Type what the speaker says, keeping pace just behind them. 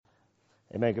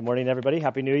Amen. Good morning, everybody.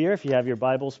 Happy New Year. If you have your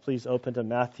Bibles, please open to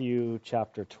Matthew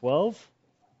chapter 12.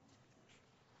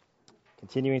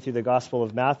 Continuing through the Gospel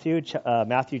of Matthew,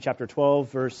 Matthew chapter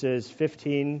 12, verses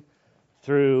 15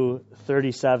 through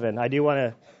 37. I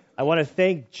want to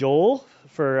thank Joel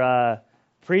for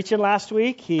preaching last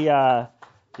week. We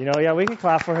can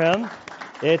clap for him.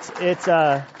 It's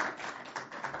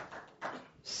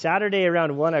Saturday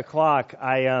around 1 o'clock.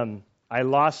 I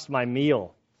lost my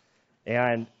meal.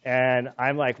 And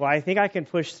I'm like, well, I think I can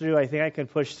push through.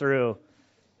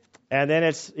 And then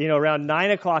it's, around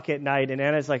 9 o'clock at night. And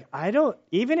Anna's like,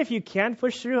 even if you can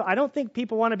push through, I don't think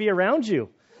people want to be around you.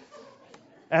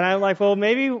 And I'm like, well,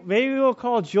 maybe we'll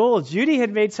call Joel. Judy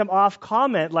had made some off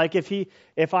comment, like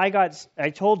I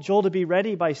told Joel to be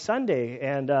ready by Sunday.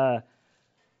 And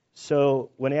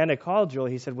so when Anna called Joel,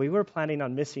 he said, we were planning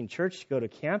on missing church to go to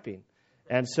camping.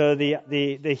 And so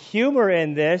the humor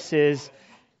in this is,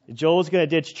 Joel's going to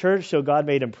ditch church, so God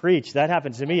made him preach. That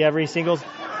happens to me every Sunday.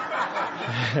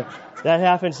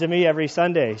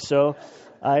 So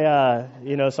I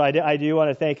do want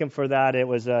to thank him for that. It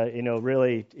was,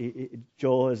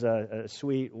 Joel is a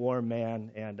sweet, warm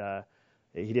man, and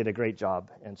he did a great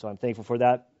job. And so I'm thankful for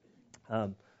that.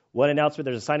 One announcement,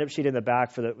 there's a sign-up sheet in the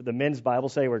back for the men's Bible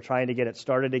study. We're trying to get it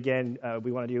started again.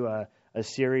 We want to do a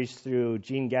series through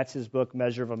Gene Getz's book,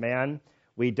 Measure of a Man.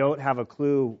 We don't have a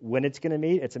clue when it's going to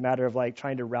meet. It's a matter of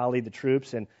trying to rally the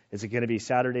troops. And is it going to be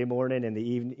Saturday morning in the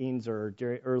evenings or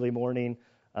early morning?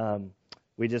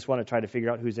 We just want to try to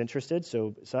figure out who's interested.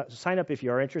 So sign up if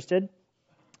you are interested.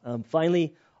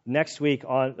 Finally, next week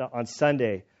on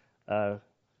Sunday, I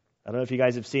don't know if you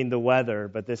guys have seen the weather,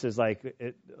 but this is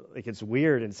it's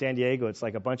weird in San Diego. It's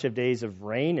like a bunch of days of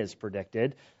rain is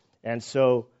predicted. And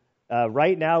so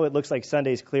right now, it looks like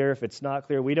Sunday's clear. If it's not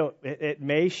clear, it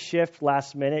may shift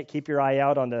last minute. Keep your eye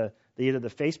out on either the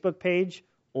Facebook page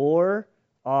or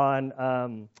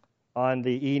on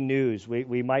the e-news.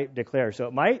 We might declare. So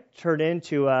it might turn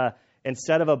into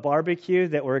instead of a barbecue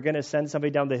that we're going to send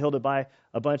somebody down the hill to buy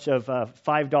a bunch of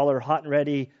 $5 hot and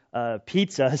ready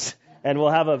pizzas, and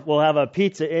we'll have a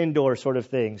pizza indoor sort of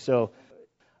thing. So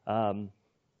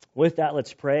with that,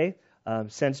 let's pray.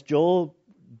 Since Joel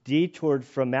detoured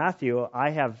from Matthew,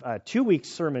 I have 2 weeks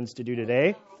sermons to do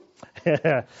today,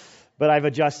 but I've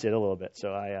adjusted a little bit.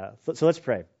 So let's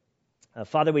pray.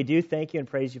 Father, we do thank you and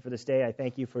praise you for this day. I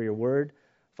thank you for your word.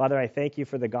 Father, I thank you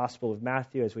for the Gospel of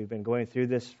Matthew as we've been going through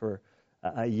this for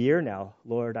a year now.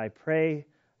 Lord, I pray,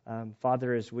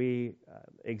 Father, as we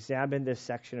examine this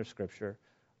section of Scripture,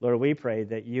 Lord, we pray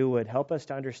that you would help us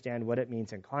to understand what it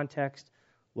means in context.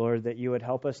 Lord, that you would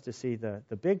help us to see the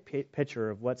big picture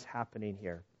of what's happening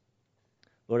here.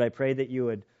 Lord, I pray that you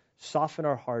would soften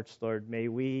our hearts, Lord. May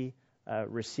we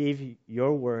receive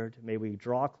your word. May we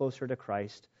draw closer to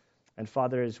Christ. And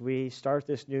Father, as we start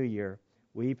this new year,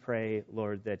 we pray,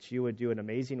 Lord, that you would do an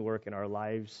amazing work in our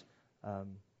lives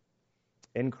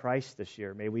in Christ this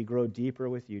year. May we grow deeper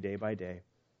with you day by day.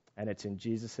 And it's in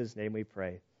Jesus' name we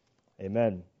pray.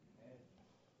 Amen.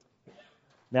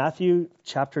 Matthew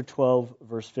chapter 12,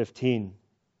 verse 15.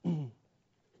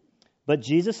 But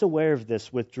Jesus, aware of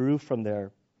this, withdrew from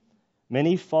there.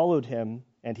 Many followed him,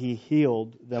 and he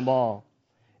healed them all,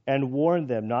 and warned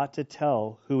them not to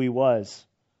tell who he was.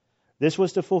 This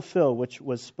was to fulfill what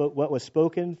was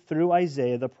spoken through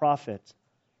Isaiah the prophet.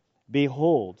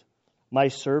 Behold, my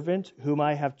servant whom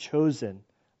I have chosen,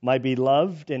 my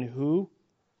beloved, in whom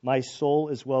my soul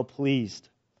is well pleased.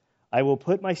 I will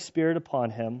put my spirit upon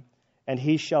him, and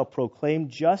he shall proclaim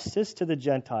justice to the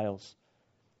Gentiles.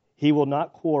 He will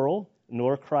not quarrel,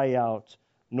 nor cry out,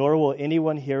 nor will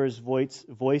anyone hear his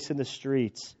voice in the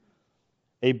streets.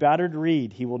 A battered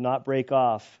reed he will not break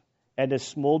off, and a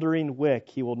smoldering wick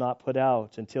he will not put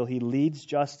out, until he leads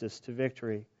justice to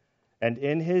victory. And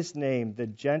in his name the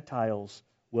Gentiles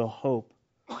will hope.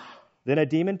 Then a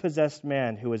demon-possessed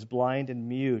man who was blind and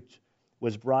mute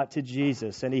was brought to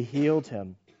Jesus, and he healed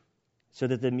him, so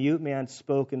that the mute man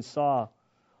spoke and saw.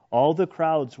 All the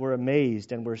crowds were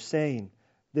amazed and were saying,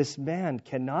 "This man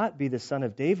cannot be the son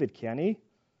of David, can he?"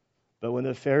 But when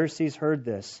the Pharisees heard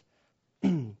this,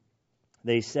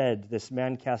 they said, "This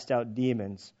man cast out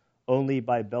demons only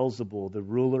by Beelzebul, the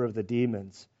ruler of the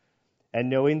demons." And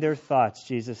knowing their thoughts,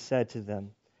 Jesus said to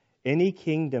them, "Any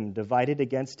kingdom divided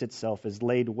against itself is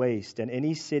laid waste, and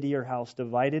any city or house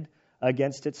divided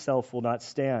against itself will not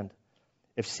stand.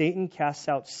 If Satan casts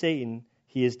out Satan,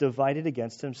 he is divided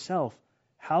against himself.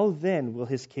 How then will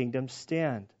his kingdom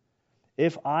stand?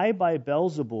 If I by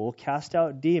Beelzebul cast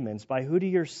out demons, by who do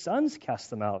your sons cast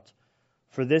them out?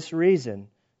 For this reason,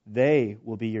 they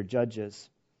will be your judges.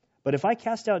 But if I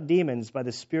cast out demons by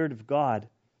the Spirit of God,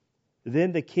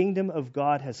 then the kingdom of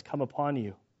God has come upon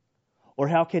you. Or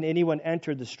how can anyone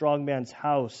enter the strong man's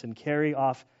house and carry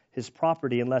off his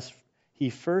property unless he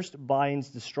first binds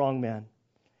the strong man?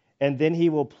 And then he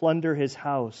will plunder his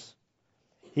house.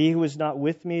 He who is not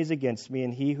with me is against me,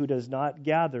 and he who does not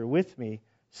gather with me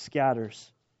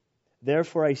scatters.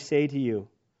 Therefore I say to you,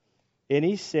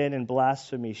 any sin and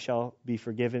blasphemy shall be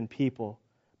forgiven people,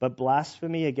 but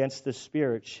blasphemy against the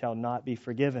Spirit shall not be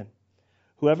forgiven.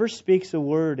 Whoever speaks a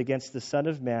word against the Son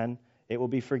of Man, it will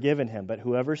be forgiven him. But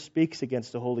whoever speaks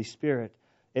against the Holy Spirit,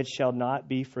 it shall not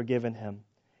be forgiven him,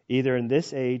 either in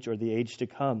this age or the age to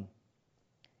come.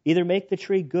 Either make the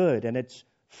tree good and its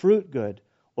fruit good,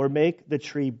 or make the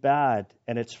tree bad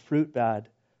and its fruit bad.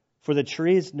 For the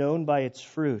tree is known by its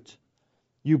fruit.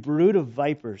 You brood of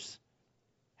vipers,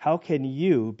 how can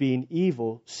you, being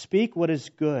evil, speak what is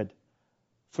good?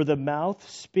 For the mouth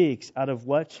speaks out of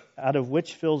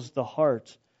which fills the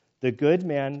heart. The good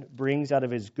man brings out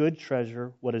of his good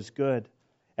treasure what is good,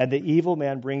 and the evil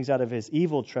man brings out of his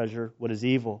evil treasure what is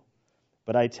evil.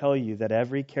 But I tell you that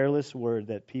every careless word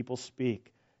that people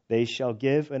speak, they shall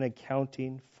give an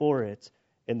accounting for it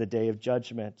in the day of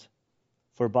judgment.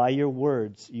 For by your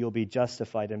words you'll be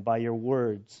justified, and by your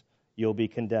words you'll be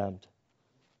condemned.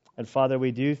 And Father,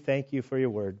 we do thank you for your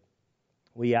word.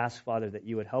 We ask, Father, that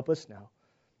you would help us now.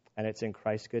 And it's in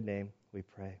Christ's good name we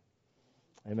pray.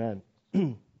 Amen.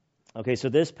 Okay, so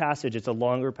this passage, it's a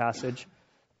longer passage.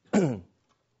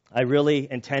 I really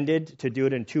intended to do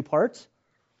it in two parts.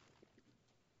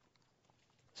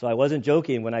 So I wasn't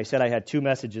joking when I said I had two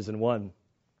messages in one.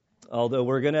 Although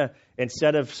we're going to,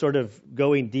 instead of sort of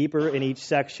going deeper in each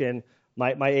section,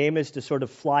 my aim is to sort of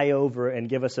fly over and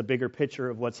give us a bigger picture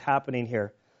of what's happening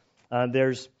here.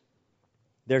 There's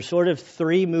sort of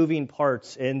three moving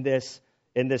parts in this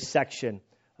section.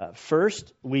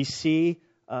 First, we see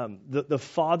the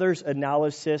Father's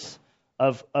analysis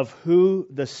of who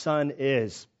the Son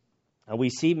is. We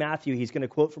see Matthew, he's going to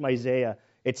quote from Isaiah.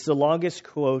 It's the longest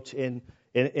quote in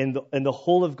the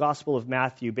whole of Gospel of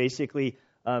Matthew, basically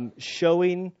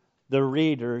showing the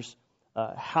readers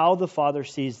how the Father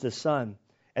sees the Son.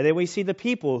 And then we see the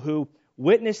people who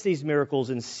witness these miracles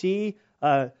and see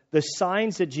the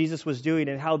signs that Jesus was doing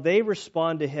and how they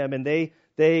respond to him, and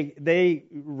they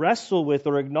wrestle with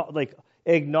or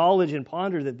acknowledge and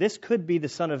ponder that this could be the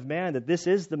Son of Man, that this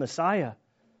is the Messiah.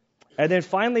 And then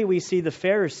finally we see the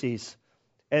Pharisees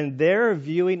and their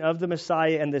viewing of the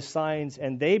Messiah and the signs,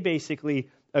 and they basically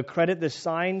accredit the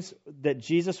signs that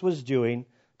Jesus was doing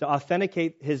to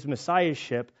authenticate his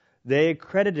messiahship. They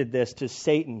accredited this to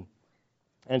Satan.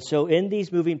 And so in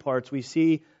these moving parts, we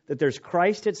see that there's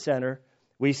Christ at center.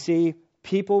 We see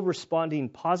people responding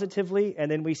positively,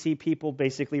 and then we see people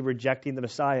basically rejecting the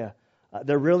Messiah.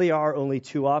 There really are only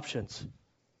two options.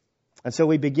 And so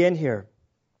we begin here,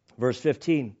 verse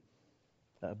 15.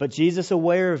 But Jesus,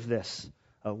 aware of this,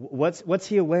 what's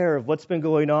he aware of? What's been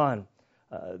going on?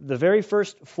 The very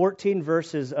first 14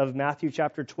 verses of Matthew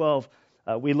chapter 12,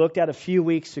 we looked at a few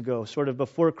weeks ago, sort of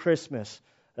before Christmas.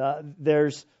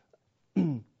 There's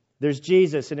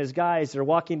Jesus and his guys. They're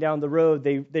walking down the road.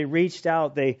 They reached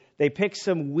out. They picked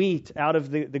some wheat out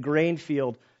of the grain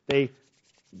field. They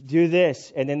do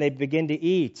this, and then they begin to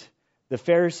eat. The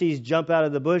Pharisees jump out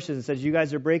of the bushes and says, "You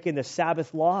guys are breaking the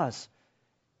Sabbath laws."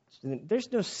 There's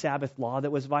no Sabbath law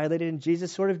that was violated, and Jesus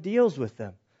sort of deals with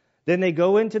them. Then they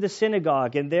go into the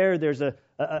synagogue, and there's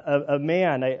a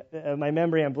man. My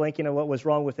memory, I'm blanking on what was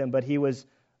wrong with him, but he was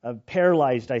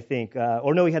paralyzed, I think.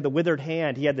 Or no, he had the withered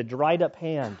hand. He had the dried up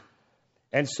hand.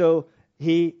 And so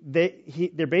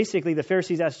they're basically, the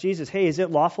Pharisees asked Jesus, "Hey, is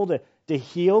it lawful to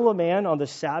heal a man on the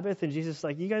Sabbath?" And Jesus is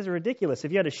like, "You guys are ridiculous.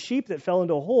 If you had a sheep that fell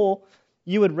into a hole,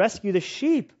 you would rescue the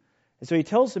sheep." And so he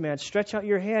tells the man, "Stretch out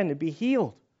your hand and be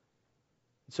healed."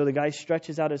 So the guy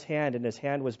stretches out his hand, and his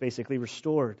hand was basically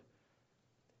restored.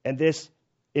 And this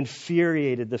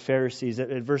infuriated the Pharisees. At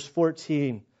verse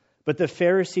 14, but the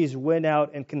Pharisees went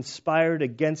out and conspired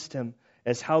against him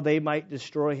as how they might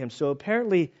destroy him. So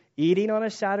apparently eating on a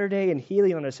Saturday and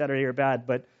healing on a Saturday are bad,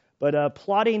 but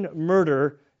plotting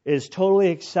murder is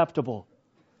totally acceptable.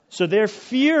 So they're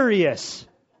furious.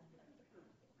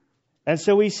 And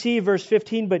so we see verse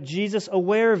 15, but Jesus,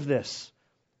 aware of this,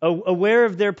 aware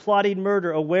of their plotting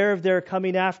murder, aware of their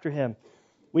coming after him,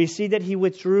 we see that he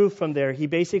withdrew from there. He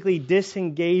basically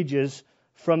disengages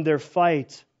from their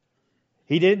fight.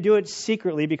 He didn't do it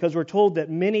secretly, because we're told that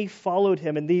many followed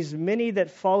him, and these many that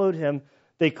followed him,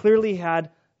 they clearly had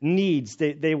needs.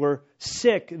 They were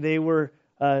sick. We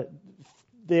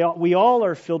all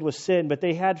are filled with sin, but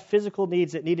they had physical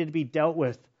needs that needed to be dealt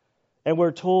with. And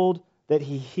we're told that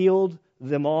he healed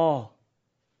them all.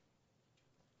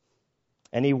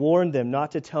 And he warned them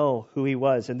not to tell who he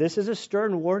was. And this is a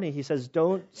stern warning. He says,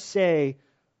 don't say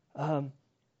who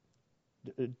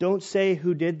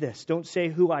did this. Don't say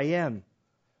who I am.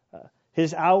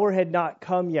 His hour had not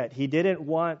come yet. He didn't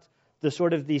want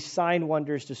these sign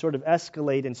wonders to sort of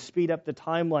escalate and speed up the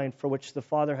timeline for which the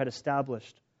Father had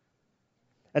established.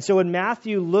 And so when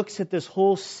Matthew looks at this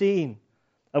whole scene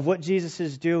of what Jesus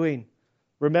is doing,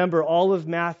 remember, all of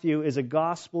Matthew is a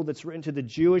gospel that's written to the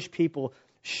Jewish people,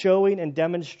 showing and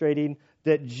demonstrating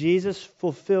that Jesus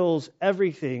fulfills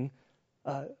everything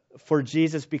for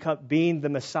Jesus being the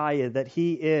Messiah, that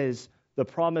he is the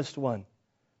promised one,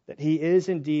 that he is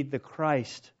indeed the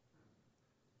Christ.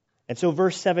 And so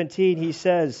verse 17, he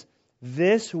says,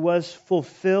 this was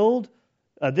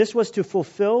to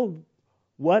fulfill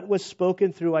what was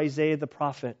spoken through Isaiah the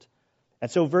prophet. And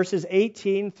so verses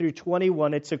 18 through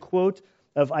 21, it's a quote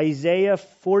of Isaiah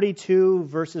 42,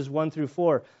 verses 1 through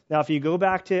 4. Now, if you go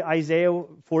back to Isaiah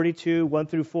 42, 1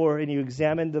 through 4, and you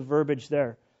examine the verbiage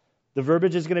there, the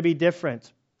verbiage is going to be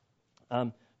different.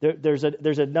 There's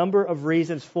a number of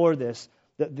reasons for this.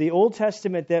 The Old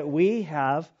Testament that we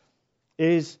have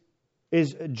is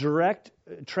a direct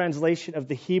translation of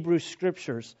the Hebrew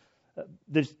Scriptures.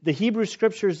 The Hebrew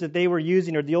Scriptures that they were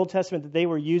using, or the Old Testament that they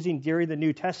were using during the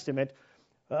New Testament,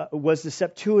 was the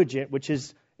Septuagint, which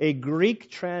is a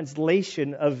Greek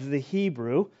translation of the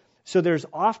Hebrew. So there's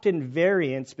often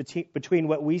variance between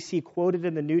what we see quoted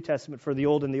in the New Testament for the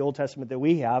Old and the Old Testament that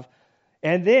we have.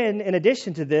 And then, in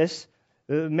addition to this,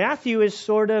 Matthew is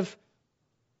sort of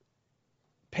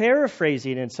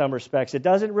paraphrasing in some respects. It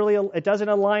doesn't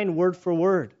align word for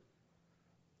word.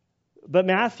 But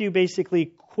Matthew basically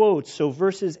quotes, so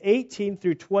verses 18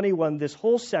 through 21, this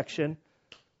whole section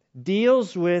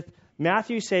deals with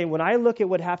Matthew saying, when I look at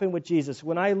what happened with Jesus,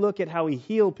 when I look at how he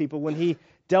healed people, when he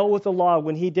dealt with the law,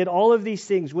 when he did all of these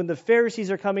things, when the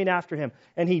Pharisees are coming after him,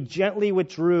 and he gently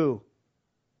withdrew,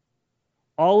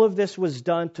 all of this was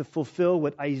done to fulfill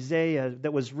what Isaiah,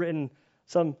 that was written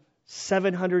some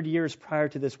 700 years prior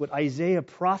to this, what Isaiah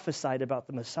prophesied about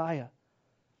the Messiah.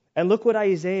 And look what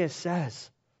Isaiah says.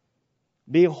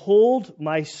 Behold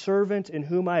my servant in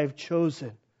whom I have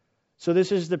chosen. So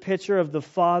this is the picture of the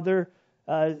Father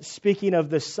speaking of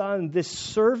the Son. This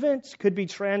servant could be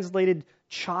translated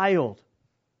child.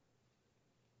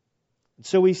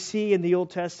 So we see in the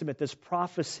Old Testament this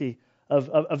prophecy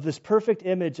of this perfect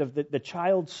image of the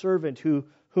child servant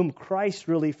whom Christ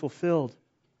really fulfilled.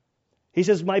 He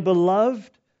says, my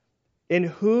beloved, in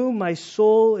whom my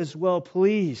soul is well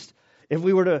pleased. If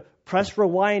we were to press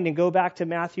rewind and go back to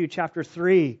Matthew chapter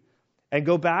 3 and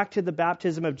go back to the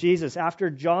baptism of Jesus, after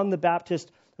John the Baptist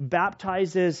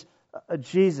baptizes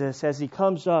Jesus, as he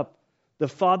comes up, the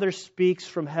Father speaks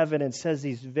from heaven and says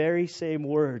these very same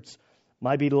words,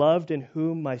 my beloved, in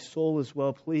whom my soul is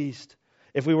well pleased.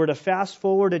 If we were to fast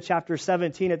forward to chapter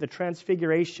 17 at the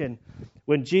Transfiguration,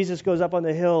 when Jesus goes up on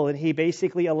the hill and he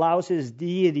basically allows his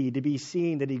deity to be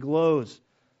seen, that he glows.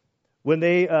 When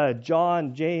Peter,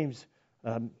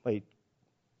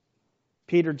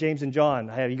 James, and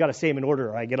John, you got to say them in order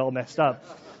or I get all messed up.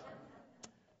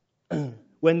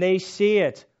 When they see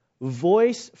it,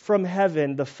 voice from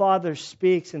heaven, the Father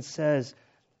speaks and says,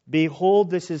 Behold,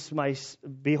 this is my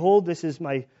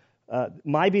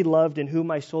beloved in whom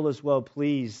my soul is well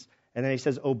pleased. And then he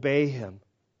says, obey him.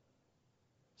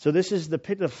 So this is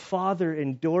the Father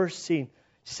endorsing,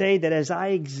 say that as I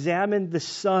examine the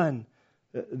Son,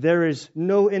 there is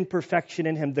no imperfection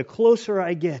in him. The closer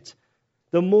I get,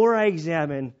 the more I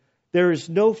examine, there is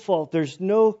no fault. There's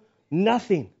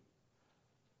nothing.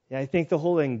 Yeah, I think the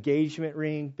whole engagement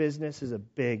ring business is a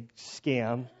big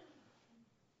scam.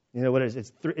 You know what is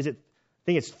it? I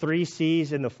think it's 3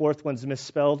 C's and the fourth one's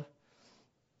misspelled.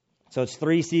 So it's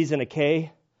 3 C's and a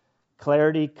K.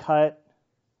 Clarity, cut,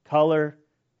 color,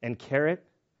 and carat.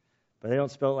 But they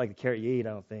don't spell it like the carrot you eat,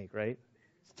 I don't think, right?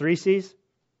 3 C's?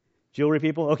 Jewelry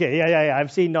people? Okay, yeah. I'm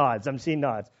seeing nods.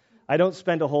 I don't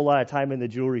spend a whole lot of time in the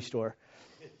jewelry store.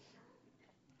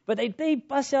 But they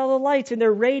bust out the lights and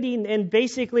they're rating, and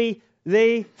basically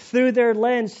they, through their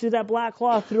lens, through that black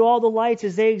cloth, through all the lights,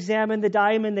 as they examine the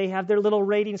diamond, they have their little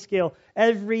rating scale.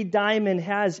 Every diamond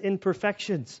has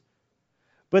imperfections.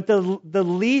 But the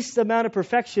least amount of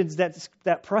perfections,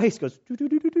 that price goes.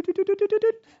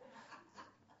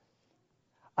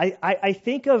 I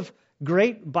think of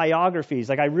great biographies.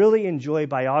 Like, I really enjoy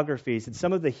biographies, and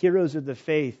some of the heroes of the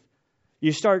faith.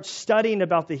 You start studying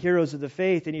about the heroes of the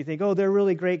faith, and you think, oh, they're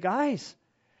really great guys.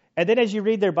 And then as you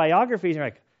read their biographies, you're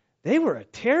like, they were a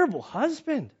terrible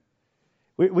husband.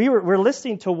 We're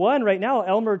listening to one right now,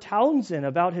 Elmer Townsend,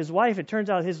 about his wife. It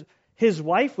turns out His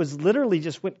wife was literally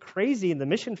just went crazy in the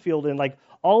mission field and like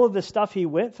all of the stuff he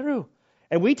went through.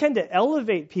 And we tend to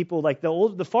elevate people like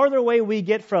the farther away we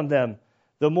get from them,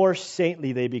 the more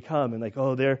saintly they become. And like,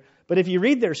 but if you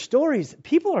read their stories,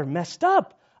 people are messed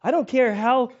up. I don't care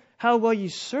how well you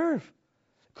serve.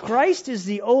 Christ is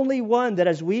the only one that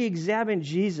as we examine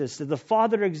Jesus, that the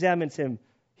Father examines him,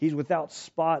 he's without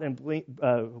spot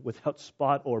without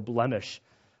spot or blemish.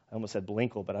 I almost said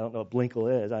blinkle, but I don't know what blinkle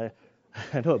is. I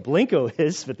know what blinko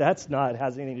is, but it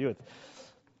has anything to do with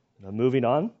it. Moving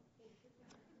on.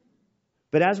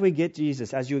 But as we get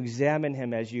Jesus, as you examine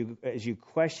him, as you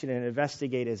question and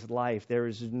investigate his life, there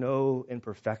is no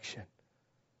imperfection.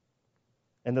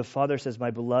 And the Father says, my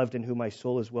beloved in whom my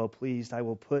soul is well pleased, I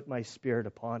will put my Spirit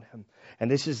upon him. And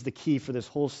this is the key for this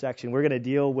whole section. We're going to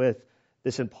deal with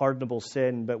this unpardonable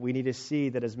sin, but we need to see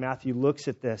that as Matthew looks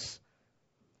at this,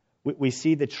 we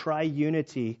see the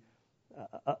triunity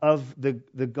of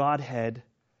the Godhead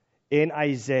in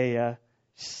Isaiah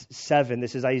 7.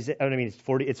 This is Isaiah.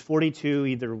 It's 42,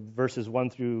 either verses 1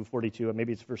 through 42, or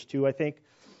maybe it's verse 2, I think.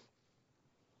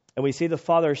 And we see the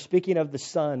Father speaking of the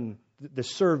Son, the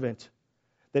servant,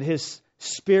 that his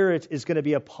Spirit is going to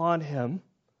be upon him,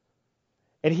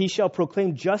 and he shall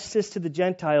proclaim justice to the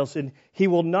Gentiles, and he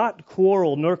will not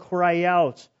quarrel nor cry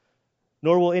out,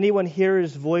 nor will anyone hear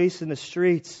his voice in the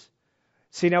streets.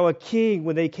 See, now a king,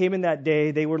 when they came in that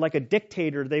day, they were like a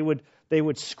dictator. They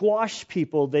would squash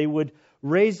people. They would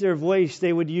raise their voice.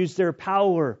 They would use their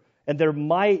power and their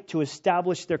might to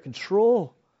establish their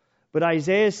control. But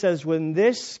Isaiah says when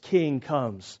this king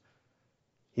comes,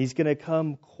 he's going to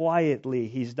come quietly.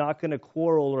 He's not going to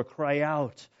quarrel or cry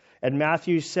out. And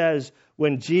Matthew says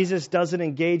when Jesus doesn't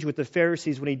engage with the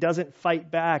Pharisees, when he doesn't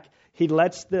fight back, he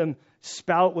lets them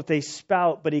spout what they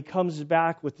spout, but he comes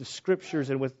back with the scriptures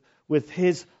and with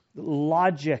his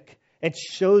logic and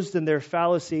shows them their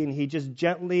fallacy, and he just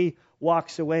gently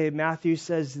walks away. Matthew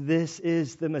says this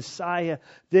is the Messiah.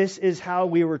 This is how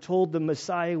we were told the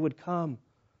Messiah would come.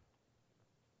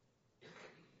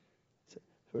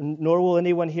 Nor will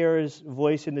anyone hear his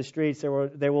voice in the streets.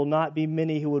 There will not be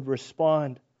many who would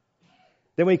respond.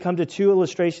 Then we come to two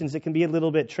illustrations that can be a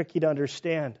little bit tricky to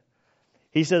understand.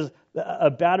 He says, a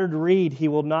battered reed he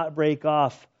will not break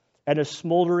off, and a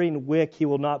smoldering wick he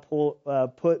will not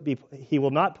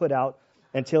put out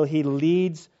until he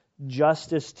leads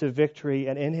justice to victory,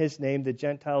 and in his name the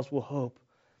Gentiles will hope.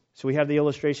 So we have the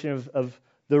illustration of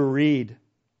the reed.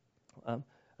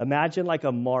 Imagine like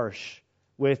a marsh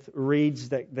with reeds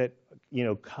that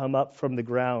come up from the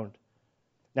ground.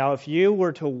 Now, if you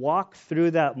were to walk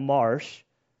through that marsh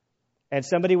and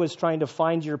somebody was trying to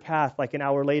find your path like an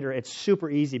hour later, it's super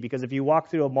easy because if you walk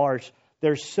through a marsh,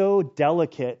 they're so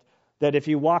delicate that if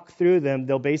you walk through them,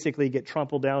 they'll basically get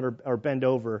trampled down or bend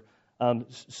over.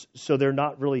 So they're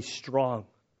not really strong.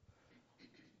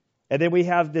 And then we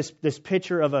have this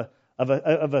picture of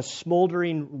a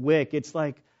smoldering wick. It's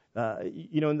like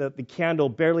the candle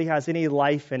barely has any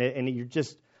life in it, and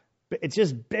it's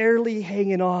just barely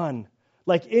hanging on.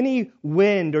 Like any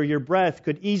wind or your breath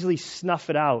could easily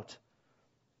snuff it out.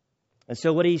 And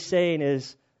so what he's saying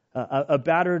is, a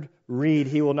battered reed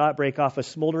he will not break off, a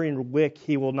smoldering wick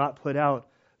he will not put out.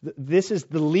 This is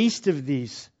the least of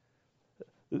these.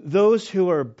 Those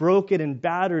who are broken and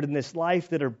battered in this life,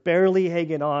 that are barely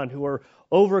hanging on, who are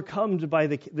overcome by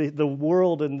the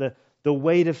world and the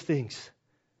weight of things.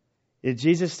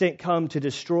 Jesus didn't come to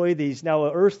destroy these. Now,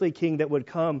 an earthly king that would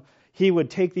come, he would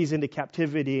take these into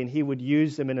captivity and he would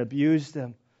use them and abuse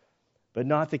them. But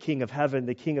not the King of Heaven.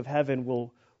 The King of Heaven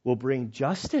will bring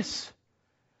justice.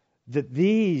 That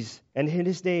these, and in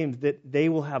his name, that they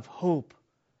will have hope.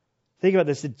 Think about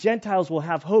this. The Gentiles will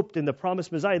have hope in the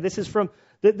promised Messiah. This is from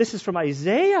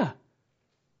Isaiah.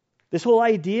 This whole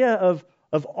idea of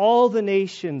all the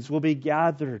nations will be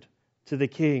gathered to the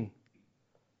King.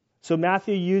 So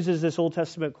Matthew uses this Old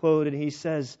Testament quote and he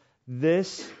says,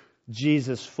 this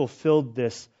Jesus fulfilled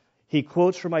this. He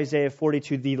quotes from Isaiah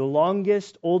 42, the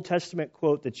longest Old Testament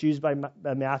quote that's used by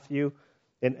Matthew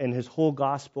in his whole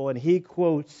gospel. And he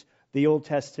quotes the Old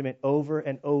Testament over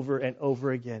and over and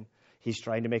over again. He's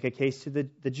trying to make a case to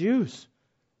the Jews.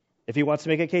 If he wants to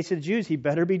make a case to the Jews, he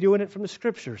better be doing it from the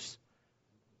Scriptures.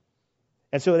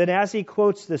 And so then as he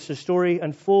quotes this, the story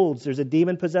unfolds. There's a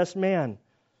demon-possessed man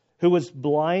who was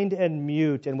blind and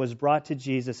mute and was brought to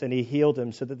Jesus, and he healed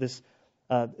him so that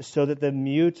the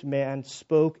mute man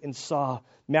spoke and saw.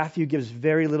 Matthew gives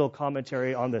very little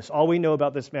commentary on this. All we know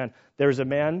about this man, there's a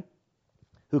man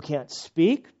who can't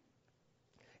speak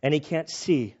and he can't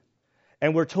see.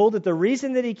 And we're told that the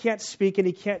reason that he can't speak and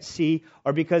he can't see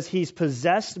are because he's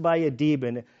possessed by a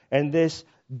demon. And this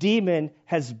demon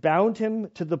has bound him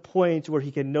to the point where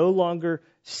he can no longer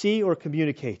see or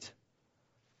communicate.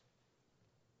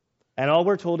 And all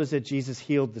we're told is that Jesus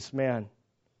healed this man.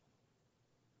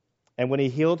 And when he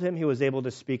healed him, he was able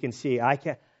to speak and see.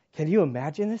 Can you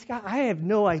imagine this guy? I have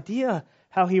no idea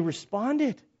how he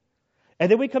responded. And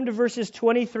then we come to verses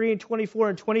 23 and 24,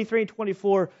 and 23 and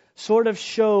 24 sort of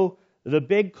show the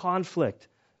big conflict,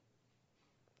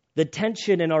 the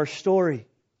tension in our story.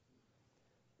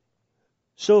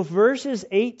 So verses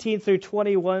 18 through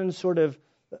 21 sort of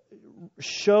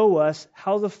show us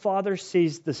how the Father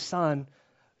sees the Son.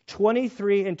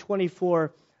 23 and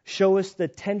 24 show us the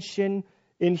tension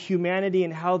in humanity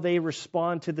and how they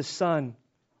respond to the Son.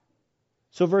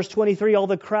 So verse 23, all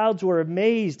the crowds were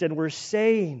amazed and were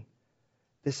saying,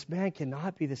 this man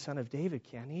cannot be the Son of David,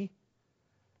 can he?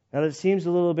 Now that seems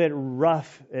a little bit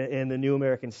rough in the New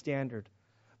American Standard.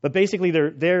 But basically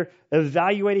they're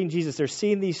evaluating Jesus. They're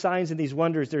seeing these signs and these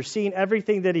wonders. They're seeing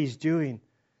everything that he's doing.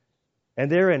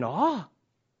 And they're in awe.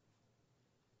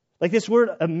 Like this word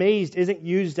amazed isn't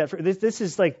used at this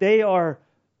is like they are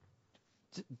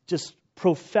just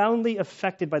profoundly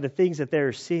affected by the things that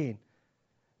they're seeing.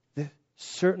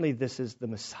 Certainly this is the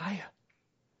Messiah.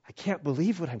 I can't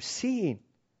believe what I'm seeing.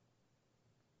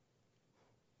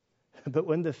 But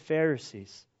when the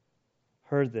Pharisees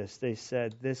heard this, they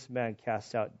said, this man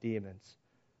casts out demons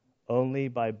only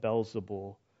by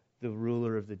Beelzebul, the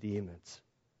ruler of the demons.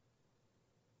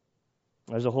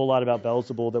 There's a whole lot about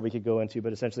Beelzebul that we could go into,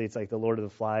 but essentially it's like the Lord of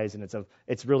the Flies, and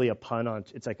it's really a pun on,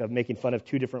 it's like making fun of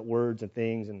two different words and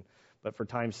things, but for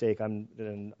time's sake, I'm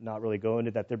not really going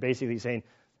into that. They're basically saying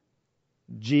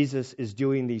Jesus is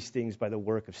doing these things by the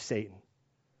work of Satan.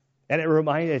 And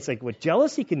it's like what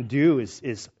jealousy can do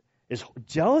is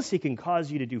jealousy can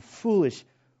cause you to do foolish,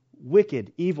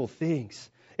 wicked, evil things.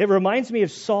 It reminds me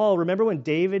of Saul. Remember when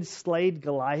David slayed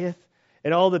Goliath?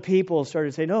 And all the people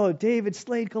started saying, oh, David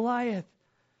slayed Goliath.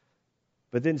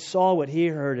 But then Saul, what he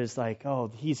heard is like,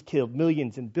 oh, he's killed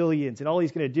millions and billions, and all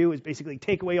he's going to do is basically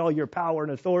take away all your power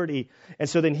and authority. And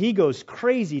so then he goes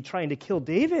crazy trying to kill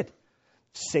David.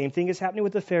 Same thing is happening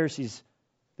with the Pharisees.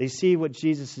 They see what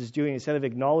Jesus is doing. Instead of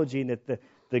acknowledging that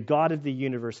the God of the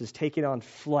universe is taking on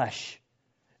flesh,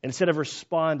 instead of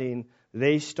responding,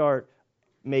 they start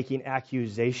making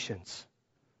accusations.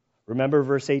 Remember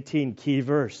verse 18, key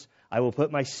verse. I will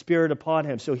put my spirit upon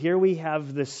him. So here we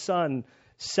have the Son,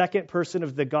 second person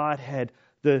of the Godhead,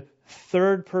 the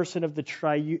third person of the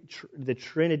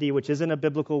Trinity, which isn't a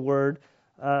biblical word.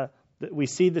 We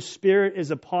see the Spirit is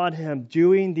upon him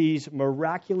doing these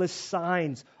miraculous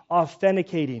signs,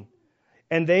 authenticating.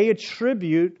 And they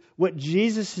attribute what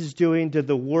Jesus is doing to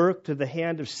the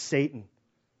hand of Satan.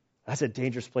 That's a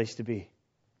dangerous place to be.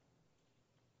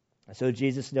 And so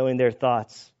Jesus, knowing their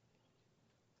thoughts,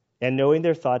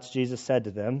 Jesus said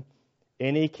to them,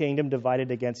 any kingdom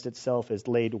divided against itself is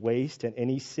laid waste, and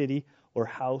any city or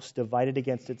house divided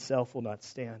against itself will not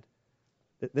stand.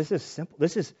 This is simple.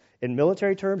 This is, in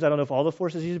military terms, I don't know if all the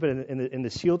forces use it, but in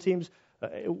the SEAL teams,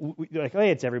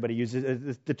 it's everybody uses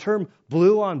it. The term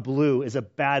blue on blue is a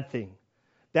bad thing.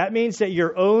 That means that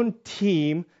your own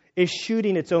team is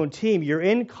shooting its own team. You're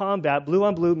in combat. Blue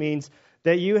on blue means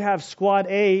that you have squad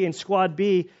A and squad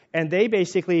B, and they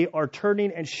basically are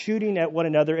turning and shooting at one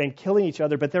another and killing each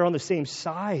other, but they're on the same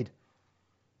side.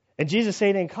 And Jesus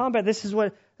saying in combat, this is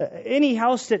what any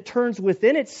house that turns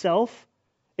within itself,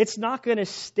 it's not going to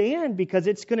stand because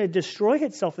it's going to destroy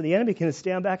itself, and the enemy can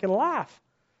stand back and laugh.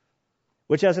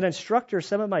 Which, as an instructor,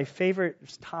 some of my favorite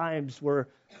times were,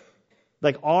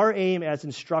 like, our aim as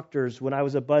instructors, when I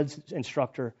was a BUD/S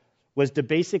instructor, was to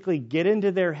basically get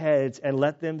into their heads and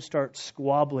let them start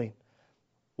squabbling.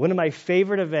 One of my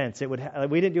favorite events,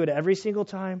 we didn't do it every single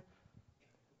time,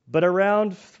 but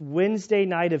around Wednesday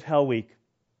night of Hell Week,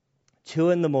 2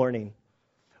 a.m,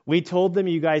 we told them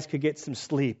you guys could get some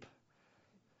sleep.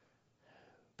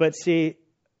 But see,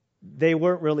 they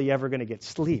weren't really ever going to get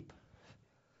sleep.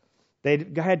 They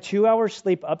had 2 hours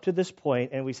sleep up to this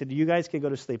point, and we said, you guys can go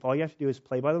to sleep. All you have to do is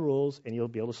play by the rules, and you'll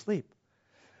be able to sleep.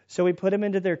 So we put them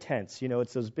into their tents. You know,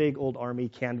 it's those big old army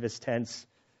canvas tents.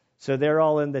 So they're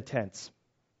all in the tents.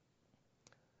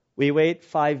 We wait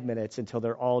 5 minutes until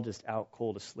they're all just out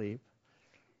cold asleep.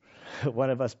 One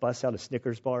of us busts out a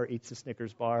Snickers bar, eats a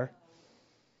Snickers bar.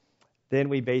 Then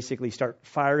we basically start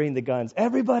firing the guns.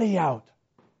 Everybody out.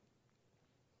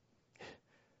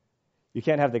 You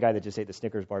can't have the guy that just ate the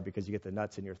Snickers bar because you get the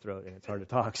nuts in your throat and it's hard to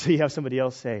talk. So you have somebody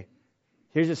else say,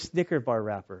 here's a Snickers bar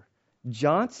wrapper.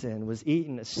 Johnson was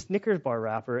eating a Snickers bar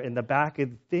wrapper in the back of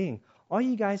the thing. All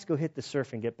you guys go hit the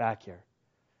surf and get back here.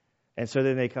 And so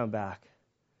then they come back.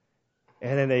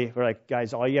 And then they were like,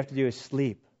 guys, all you have to do is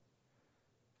sleep.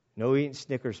 No eating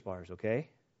Snickers bars, okay?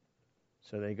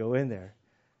 So they go in there.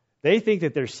 They think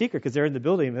that they're secret because they're in the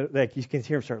building. Like you can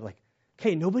hear them start like,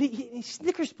 okay, nobody eat any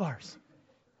Snickers bars.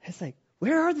 It's like,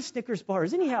 where are the Snickers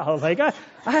bars anyhow? Like,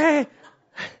 I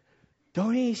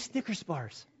don't eat Snickers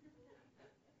bars.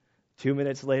 2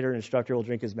 minutes later, an instructor will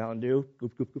drink his Mountain Dew.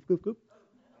 Goop, goop, goop, goop, goop.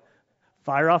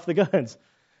 Fire off the guns.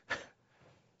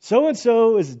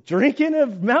 So-and-so is drinking a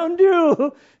Mountain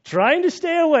Dew, trying to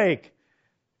stay awake.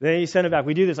 Then you send it back.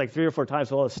 We do this like 3 or 4 times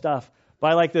with all this stuff.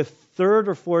 By like the 3rd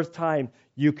or 4th time,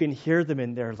 you can hear them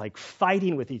in there like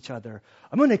fighting with each other.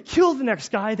 I'm going to kill the next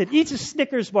guy that eats a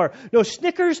Snickers bar. No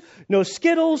Snickers, no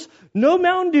Skittles, no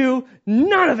Mountain Dew,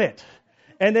 none of it.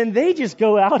 And then they just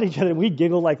go out at each other. And we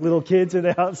giggle like little kids in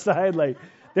the outside. Like,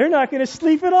 they're not going to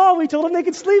sleep at all. We told them they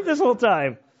could sleep this whole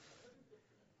time.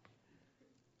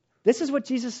 This is what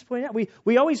Jesus is pointing out.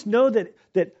 We always know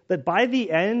that by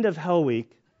the end of Hell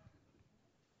Week,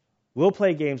 we'll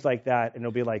play games like that, and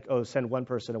it'll be like, oh, send one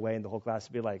person away, and the whole class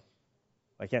will be like,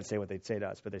 I can't say what they'd say to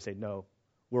us, but they say, no,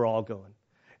 we're all going.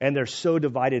 And they're so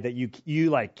divided that you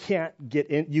like can't get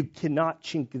in, you cannot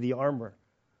chink the armor.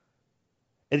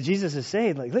 And Jesus is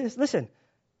saying, like, listen,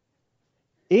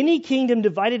 any kingdom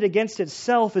divided against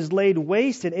itself is laid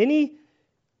waste, and any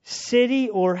city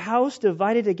or house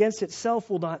divided against itself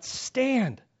will not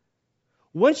stand.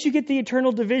 Once you get the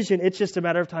eternal division, it's just a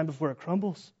matter of time before it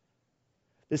crumbles.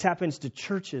 This happens to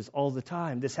churches all the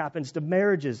time. This happens to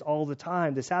marriages all the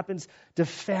time. This happens to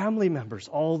family members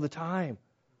all the time.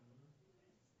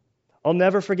 I'll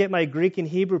never forget my Greek and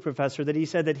Hebrew professor that he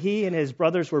said that he and his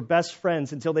brothers were best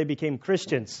friends until they became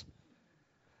Christians.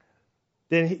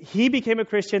 Then he became a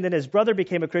Christian, then his brother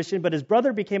became a Christian, but his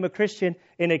brother became a Christian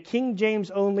in a King James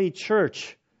only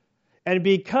church. And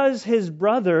because his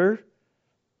brother,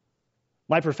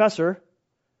 my professor,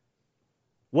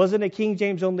 wasn't a King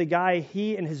James only guy,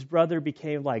 he and his brother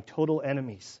became like total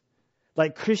enemies.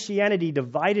 Like Christianity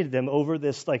divided them over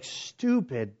this like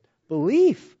stupid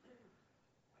belief.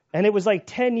 And it was like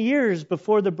 10 years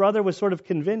before the brother was sort of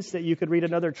convinced that you could read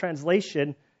another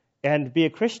translation and be a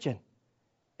Christian.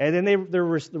 And then the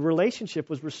relationship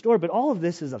was restored. But all of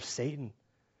this is of Satan.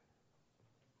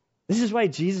 This is why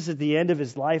Jesus at the end of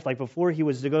his life, like before he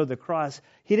was to go to the cross,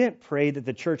 he didn't pray that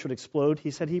the church would explode.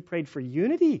 He said he prayed for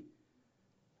unity.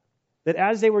 That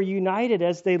as they were united,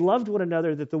 as they loved one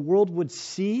another, that the world would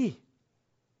see.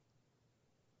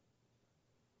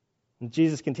 And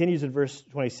Jesus continues in verse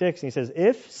 26, and he says,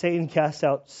 if Satan casts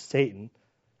out Satan,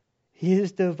 he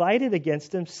is divided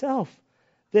against himself.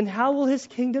 Then how will his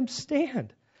kingdom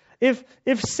stand? If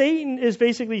Satan is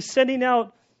basically sending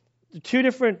out 2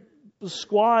 different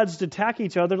squads to attack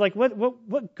each other, like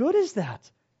what good is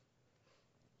that?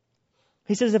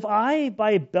 He says, if I,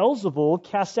 by Beelzebul,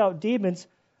 cast out demons,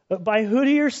 by who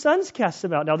do your sons cast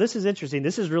them out? Now, this is interesting.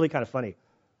 This is really kind of funny.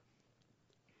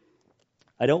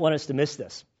 I don't want us to miss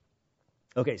this.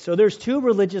 Okay, so there's 2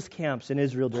 religious camps in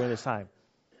Israel during this time.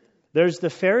 There's the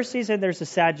Pharisees and there's the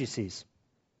Sadducees.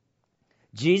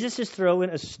 Jesus is throwing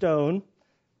a stone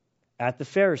at the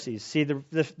Pharisees. See,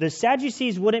 the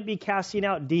Sadducees wouldn't be casting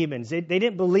out demons. They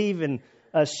didn't believe in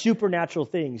supernatural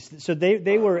things. So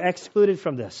they were excluded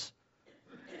from this.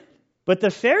 But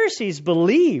the Pharisees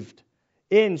believed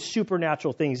in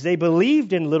supernatural things. They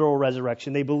believed in literal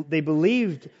resurrection. They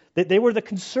believed that they were the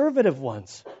conservative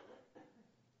ones.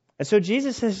 And so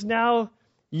Jesus says, now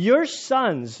your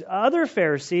sons, other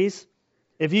Pharisees,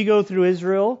 if you go through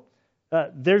Israel,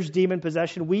 there's demon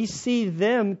possession. We see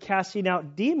them casting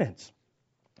out demons.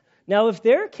 Now, if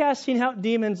they're casting out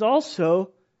demons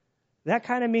also, that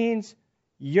kind of means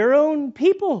your own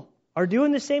people are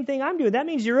doing the same thing I'm doing. That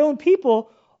means your own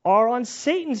people are on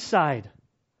Satan's side.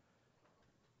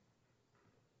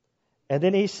 And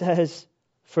then he says,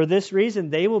 for this reason,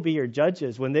 they will be your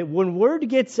judges. When word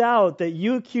gets out that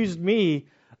you accused me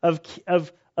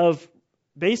of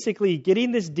basically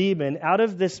getting this demon out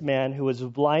of this man who was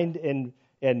blind and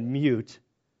mute,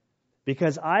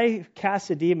 because I cast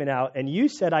a demon out and you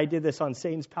said I did this on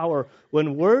Satan's power,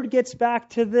 when word gets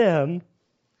back to them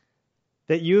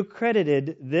that you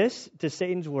credited this to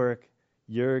Satan's work,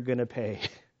 you're going to pay.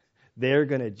 They're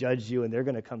going to judge you and they're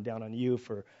going to come down on you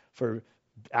for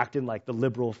acting like the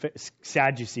liberal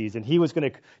Sadducees. And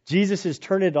Jesus is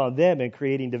turning it on them and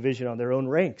creating division on their own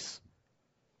ranks.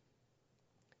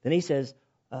 Then he says,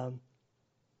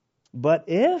 but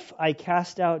if I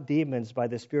cast out demons by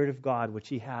the Spirit of God, which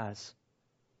he has,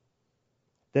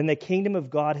 then the kingdom of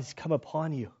God has come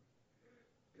upon you.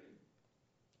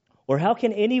 Or how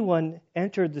can anyone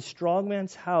enter the strong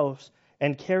man's house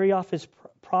and carry off his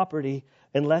property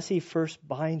unless he first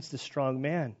binds the strong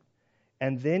man?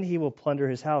 and then he will plunder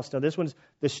his house. Now, this one's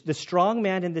the strong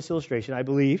man in this illustration, I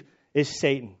believe, is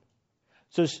Satan.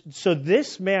 So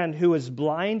this man who is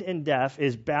blind and deaf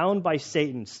is bound by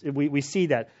Satan. We see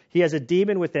that. He has a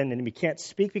demon within him. He can't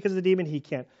speak because of the demon. He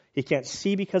can't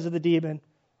see because of the demon.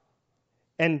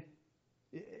 And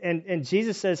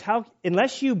Jesus says,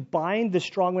 unless you bind the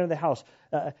strong man of the house,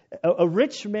 a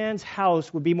rich man's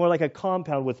house would be more like a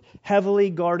compound with heavily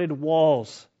guarded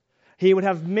walls. He would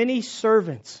have many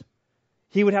servants.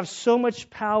 He would have so much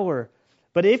power.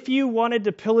 But if you wanted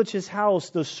to pillage his house,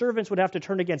 those servants would have to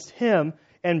turn against him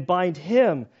and bind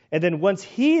him. And then once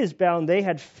he is bound, they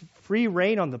had free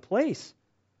reign on the place.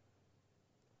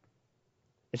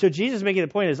 And so Jesus is making the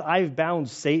point is, I've bound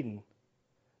Satan.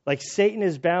 Like Satan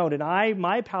is bound, and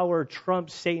my power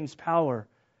trumps Satan's power.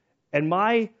 And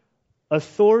my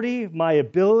authority, my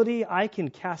ability, I can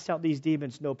cast out these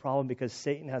demons no problem because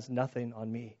Satan has nothing on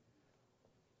me.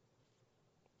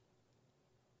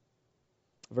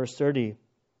 Verse 30,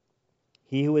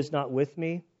 he who is not with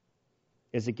me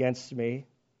is against me,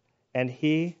 and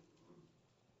he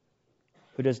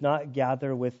who does not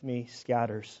gather with me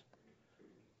scatters.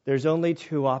 There's only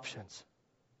two options.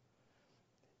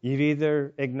 You've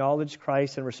either acknowledged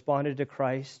Christ and responded to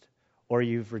Christ, or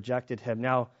you've rejected him.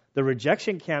 Now, the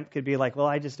rejection camp could be like, well,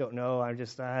 I just don't know. I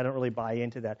don't really buy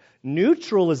into that.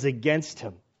 Neutral is against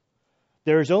him.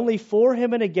 There's only for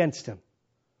him and against him.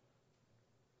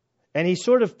 And he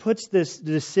sort of puts this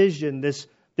decision, this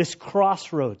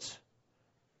crossroads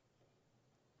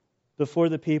before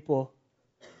the people.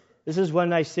 This is one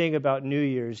nice thing about New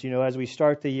Year's. As we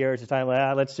start the year, it's a time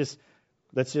like, let's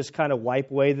just kind of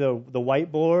wipe away the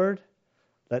whiteboard.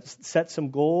 Let's set some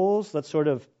goals.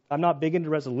 I'm not big into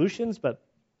resolutions, but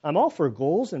I'm all for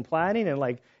goals and planning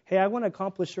and hey, I want to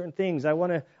accomplish certain things. I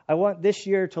want this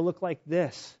year to look like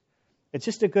this. It's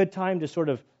just a good time to sort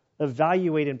of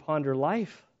evaluate and ponder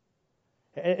life.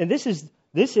 And this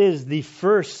is the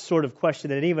first sort of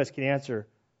question that any of us can answer.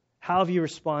 How have you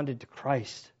responded to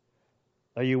Christ?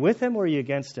 Are you with him or are you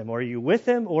against him? Or are you with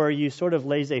him or are you sort of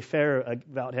laissez-faire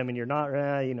about him and you're not,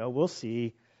 we'll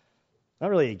see. Not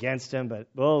really against him, but,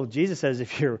 well, Jesus says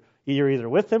if you're either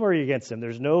with him or you're against him.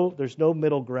 There's no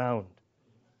middle ground.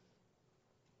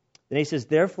 Then he says,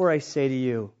 therefore I say to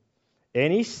you,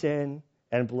 any sin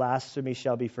and blasphemy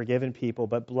shall be forgiven people,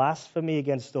 but blasphemy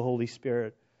against the Holy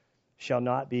Spirit shall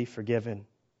not be forgiven.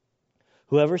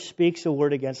 Whoever speaks a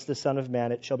word against the Son of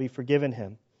Man, it shall be forgiven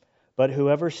him. But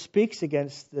whoever speaks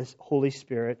against the Holy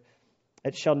Spirit,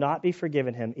 it shall not be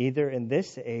forgiven him, either in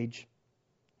this age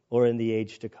or in the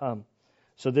age to come.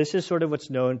 So this is sort of what's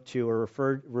known to or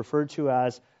referred to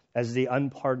as the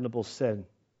unpardonable sin.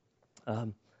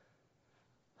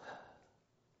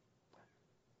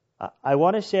 I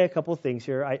want to say a couple things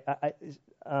here.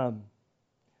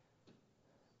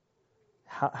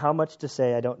 How much to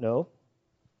say, I don't know.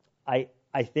 I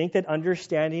think that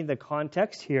understanding the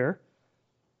context here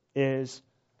is,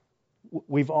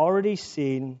 we've already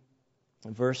seen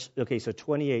so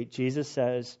 28, Jesus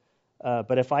says,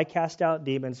 but if I cast out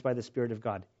demons by the Spirit of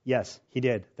God. Yes, he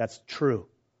did. That's true.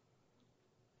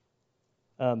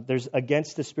 There's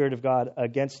against the Spirit of God,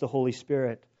 against the Holy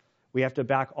Spirit. We have to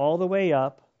back all the way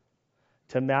up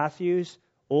to Matthew's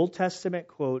Old Testament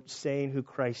quote saying who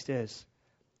Christ is.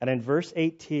 And in verse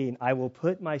 18, I will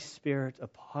put my Spirit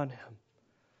upon him.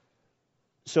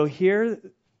 So here,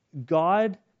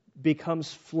 God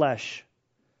becomes flesh.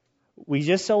 We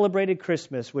just celebrated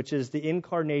Christmas, which is the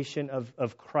incarnation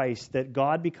of Christ, that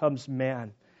God becomes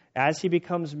man. As he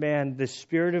becomes man, the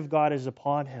Spirit of God is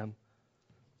upon him.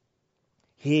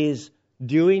 He is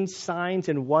doing signs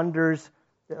and wonders,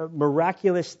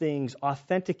 miraculous things,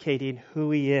 authenticating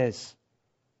who he is.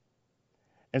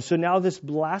 And so now this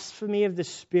blasphemy of the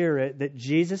Spirit that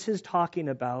Jesus is talking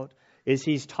about is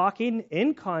he's talking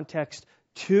in context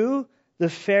to the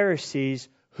Pharisees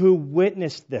who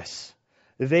witnessed this.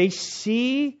 They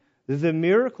see the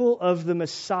miracle of the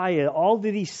Messiah, all of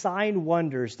these sign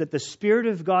wonders, that the Spirit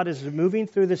of God is moving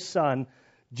through the Son,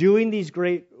 doing these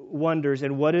great wonders.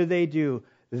 And what do?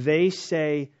 They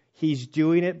say he's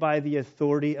doing it by the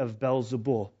authority of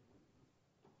Beelzebul.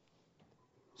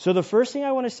 So the first thing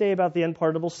I want to say about the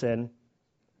unpardonable sin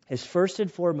is, first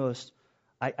and foremost,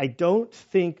 I don't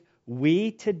think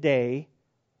we today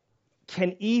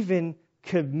can even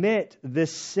commit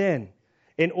this sin.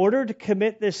 In order to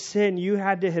commit this sin, you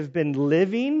had to have been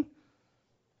living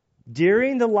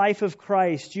during the life of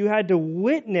Christ. You had to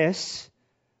witness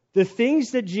the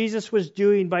things that Jesus was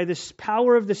doing by the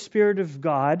power of the Spirit of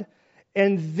God.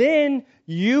 And then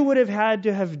you would have had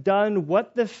to have done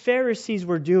what the Pharisees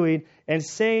were doing and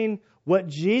saying What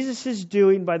Jesus is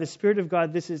doing by the Spirit of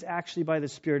God, this is actually by the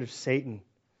Spirit of Satan.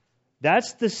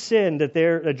 That's the sin that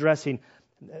they're addressing.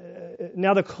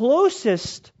 Now, the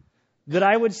closest that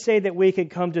I would say that we could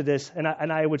come to this, and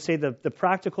I would say the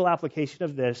practical application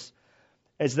of this,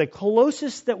 is the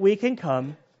closest that we can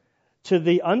come to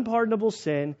the unpardonable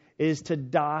sin is to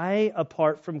die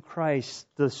apart from Christ.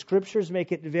 The Scriptures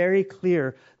make it very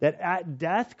clear that at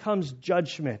death comes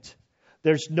judgment.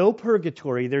 There's no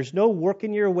purgatory. There's no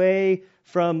working your way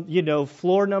from,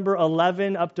 floor number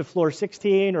 11 up to floor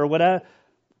 16 or whatever.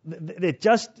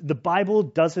 The Bible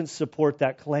doesn't support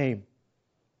that claim.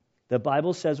 The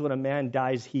Bible says when a man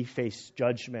dies, he faces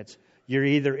judgment. You're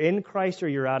either in Christ or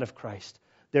you're out of Christ.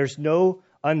 There's no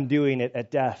undoing it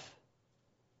at death.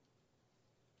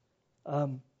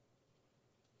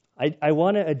 I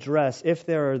want to address, if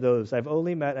there are those, I've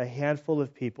only met a handful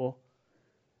of people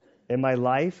in my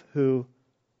life who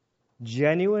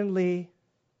genuinely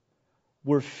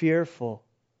were fearful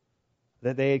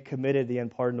that they had committed the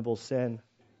unpardonable sin.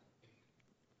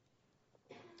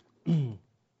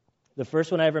 The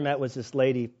first one I ever met was this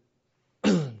lady.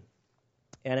 Anna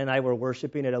and I were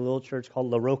worshiping at a little church called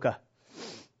La Roca.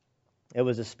 It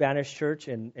was a Spanish church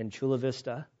in Chula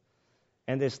Vista.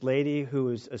 And this lady, who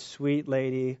was a sweet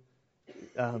lady,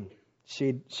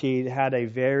 she had a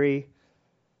very...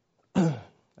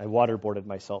 I waterboarded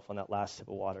myself on that last sip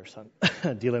of water, so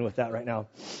I'm dealing with that right now.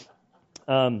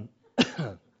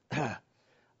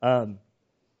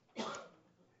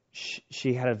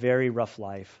 She had a very rough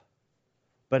life,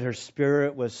 but her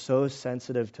spirit was so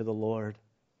sensitive to the Lord.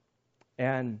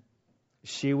 And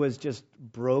she was just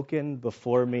broken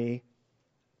before me,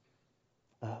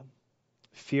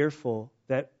 fearful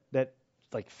that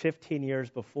like 15 years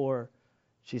before,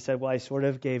 she said, well, I sort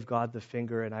of gave God the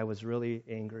finger and I was really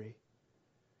angry.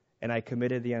 And I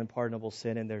committed the unpardonable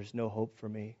sin and there's no hope for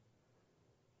me.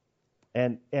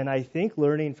 And I think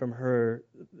learning from her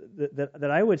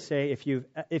that I would say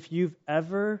if you've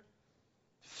ever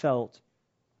felt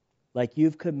like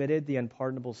you've committed the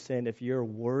unpardonable sin, if you're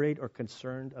worried or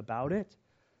concerned about it,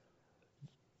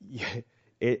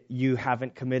 you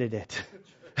haven't committed it.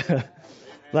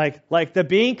 like the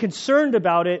being concerned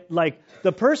about it, like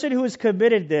the person who has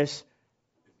committed this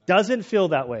doesn't feel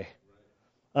that way.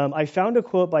 I found a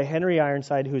quote by Henry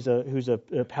Ironside, who's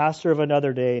a pastor of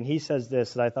Another Day, and he says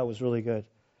this that I thought was really good.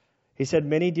 He said,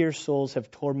 many dear souls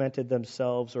have tormented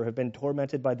themselves or have been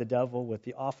tormented by the devil with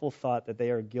the awful thought that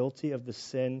they are guilty of the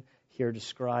sin here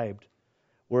described,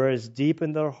 whereas deep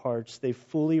in their hearts they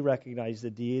fully recognize the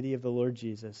deity of the Lord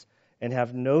Jesus and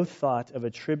have no thought of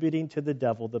attributing to the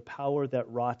devil the power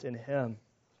that wrought in him.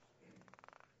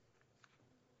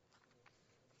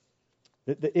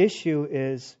 The issue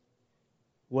is,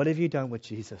 what have you done with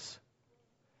Jesus?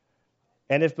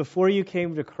 And if before you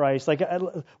came to Christ,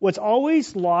 what's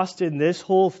always lost in this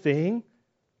whole thing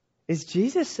is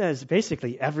Jesus says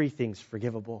basically everything's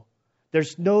forgivable.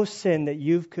 There's no sin that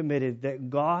you've committed that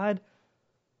God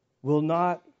will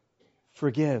not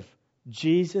forgive.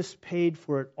 Jesus paid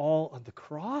for it all on the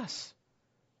cross.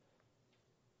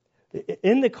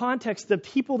 In the context, the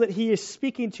people that he is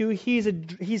speaking to,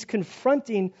 he's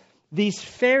confronting these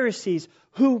Pharisees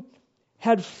who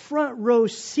had front row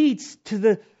seats to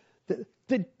the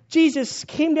Jesus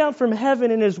came down from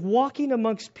heaven and is walking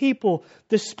amongst people.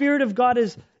 The Spirit of God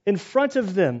is in front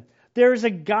of them. There's a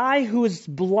guy who is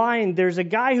blind. There's a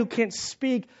guy who can't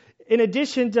speak. In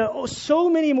addition to so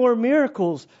many more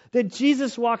miracles that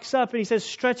Jesus walks up and he says,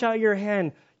 stretch out your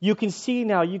hand. You can see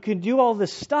now. You can do all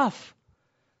this stuff.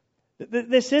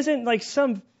 This isn't like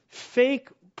some fake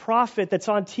prophet that's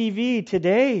on TV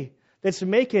today that's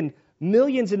making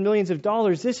millions and millions of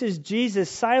dollars. This is Jesus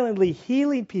silently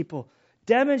healing people,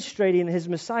 demonstrating his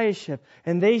messiahship.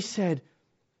 And they said,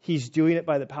 he's doing it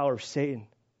by the power of Satan.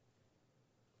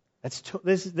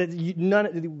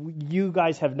 You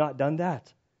guys have not done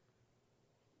that.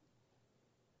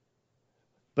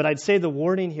 But I'd say the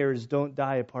warning here is don't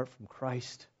die apart from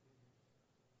Christ.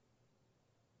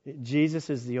 Jesus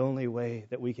is the only way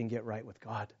that we can get right with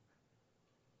God.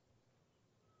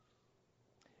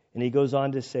 And he goes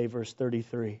on to say, verse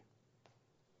 33, it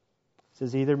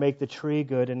says, either make the tree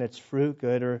good and its fruit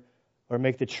good, or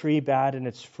make the tree bad and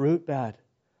its fruit bad.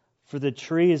 For the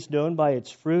tree is known by its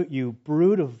fruit. You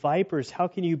brood of vipers, how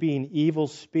can you being evil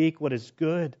speak what is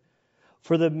good?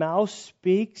 For the mouth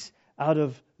speaks out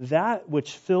of that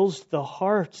which fills the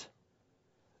heart.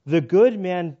 The good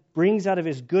man brings out of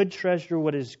his good treasure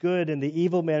what is good, and the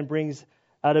evil man brings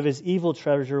out of his evil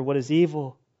treasure what is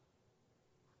evil.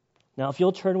 Now, if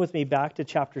you'll turn with me back to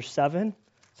chapter 7,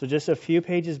 so just a few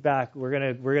pages back,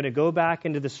 we're gonna go back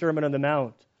into the Sermon on the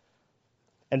Mount.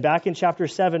 And back in chapter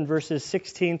 7, verses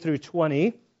 16 through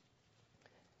 20,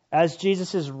 as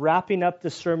Jesus is wrapping up the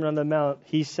Sermon on the Mount,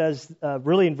 he says,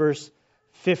 really in verse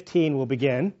 15 we'll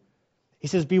begin. He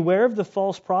says, "Beware of the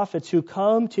false prophets who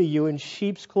come to you in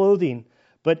sheep's clothing,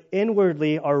 but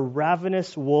inwardly are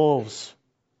ravenous wolves.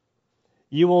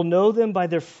 You will know them by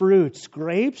their fruits.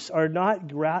 Grapes are not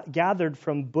gathered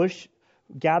from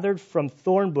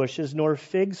thorn bushes, nor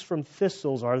figs from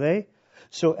thistles, are they?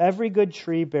 So every good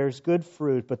tree bears good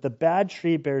fruit, but the bad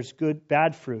tree bears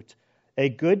bad fruit. A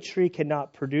good tree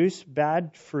cannot produce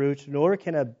bad fruit, nor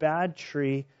can a bad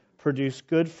tree produce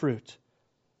good fruit.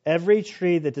 Every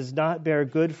tree that does not bear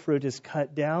good fruit is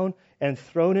cut down and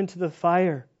thrown into the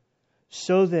fire.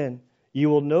 So then, you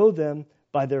will know them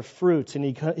by their fruits." And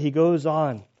he goes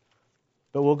on.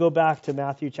 But we'll go back to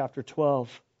Matthew chapter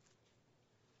 12.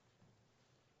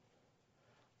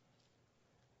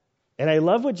 And I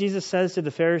love what Jesus says to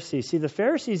the Pharisees. See, the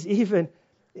Pharisees, even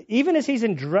as he's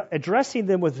addressing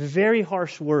them with very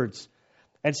harsh words,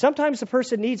 and sometimes a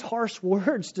person needs harsh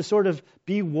words to sort of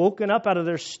be woken up out of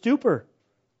their stupor.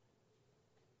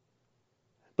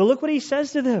 But look what he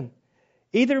says to them.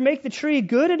 Either make the tree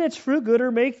good and its fruit good,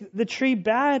 or make the tree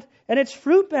bad and its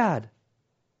fruit bad.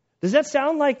 Does that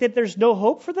sound like that there's no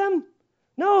hope for them?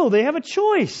 No, they have a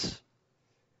choice.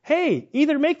 Hey,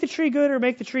 either make the tree good or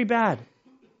make the tree bad.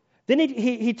 Then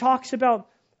he talks about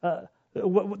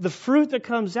the fruit that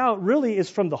comes out really is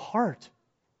from the heart.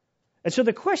 And so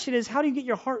the question is, how do you get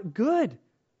your heart good?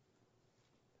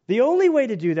 The only way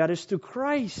to do that is through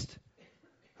Christ,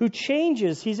 who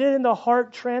changes. He's in the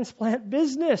heart transplant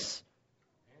business.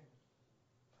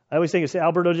 I always think,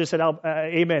 Alberto just said,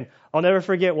 amen. I'll never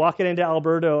forget walking into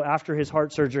Alberto after his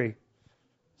heart surgery.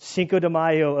 Cinco de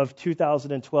Mayo of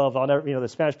 2012. The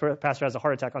Spanish pastor has a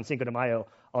heart attack on Cinco de Mayo.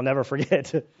 I'll never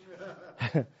forget.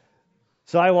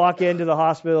 So I walk into the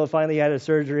hospital, finally had a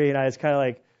surgery, and I was kind of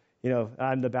like,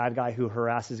 I'm the bad guy who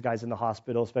harasses guys in the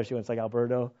hospital, especially when it's like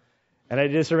Alberto. And I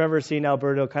just remember seeing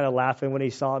Alberto kind of laughing when he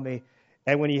saw me.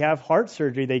 And when you have heart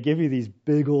surgery, they give you these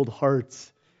big old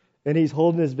hearts. And he's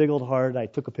holding his big old heart. I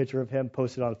took a picture of him,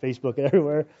 posted it on Facebook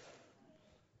everywhere.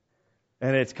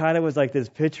 And it's kind of was like this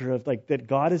picture of like that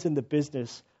God is in the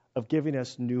business of giving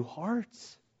us new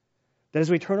hearts. That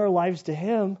as we turn our lives to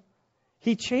Him,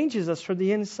 He changes us from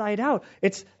the inside out.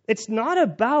 It's not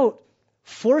about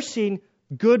forcing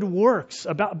good works,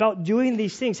 about doing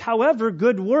these things. However,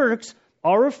 good works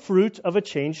are a fruit of a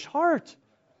changed heart.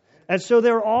 And so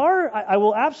I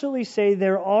will absolutely say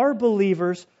there are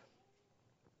believers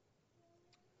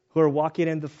who are walking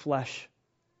in the flesh.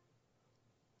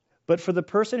 But for the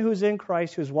person who's in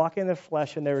Christ, who's walking in the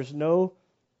flesh, and there is no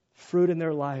fruit in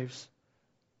their lives,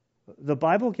 the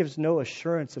Bible gives no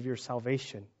assurance of your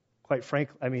salvation. Quite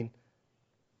frankly,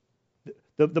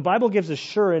 the Bible gives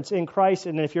assurance in Christ,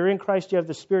 and if you're in Christ, you have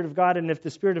the Spirit of God, and if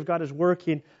the Spirit of God is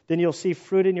working, then you'll see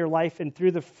fruit in your life, and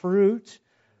through the fruit,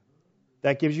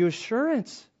 that gives you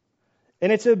assurance.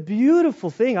 And it's a beautiful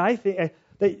thing, I think,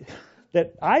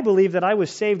 that I believe that I was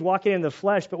saved walking in the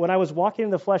flesh, but when I was walking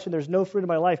in the flesh and there's no fruit in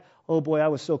my life, oh boy, I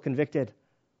was so convicted.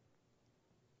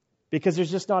 Because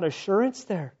there's just not assurance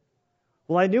there.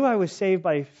 Well, I knew I was saved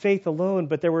by faith alone,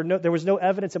 but there was no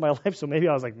evidence in my life, so maybe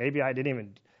I was like, maybe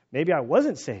I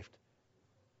wasn't saved.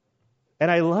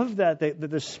 And I love that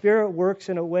the Spirit works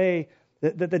in a way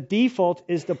that the default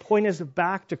is to point us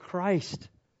back to Christ.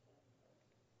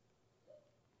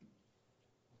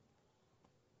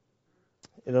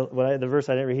 The verse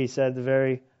I didn't read, he said,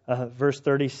 verse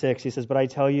 36, he says, "But I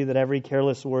tell you that every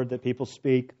careless word that people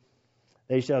speak,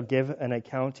 they shall give an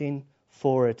accounting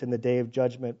for it in the day of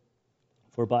judgment.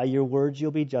 For by your words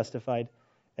you'll be justified,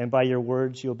 and by your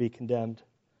words you'll be condemned."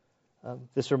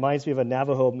 This reminds me of a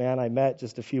Navajo man I met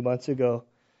just a few months ago.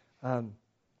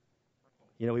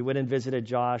 We went and visited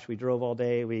Josh. We drove all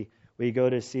day. We go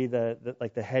to see the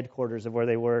headquarters of where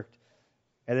they worked.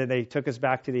 And then they took us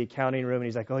back to the accounting room, and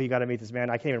he's like, "Oh, you got to meet this man."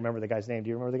 I can't even remember the guy's name. Do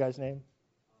you remember the guy's name?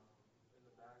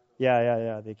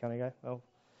 Yeah, the accounting guy. Oh,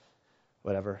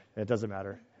 whatever. It doesn't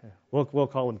matter. We'll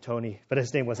call him Tony, but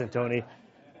his name wasn't Tony.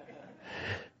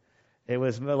 It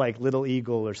was like Little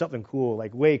Eagle or something cool,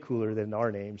 like way cooler than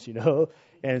our names,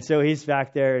 And so he's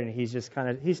back there, and he's just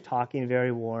he's talking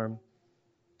very warm.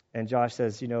 And Josh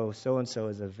says, so-and-so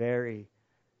is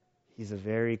he's a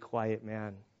very quiet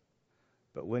man.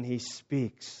 But when he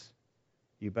speaks,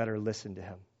 you better listen to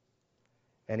him.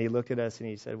 And he looked at us and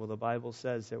he said, well, the Bible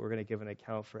says that we're going to give an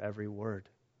account for every word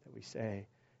that we say.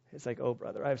 It's like, oh,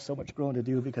 brother, I have so much growing to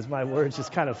do because my words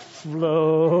just kind of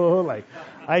flow. Like,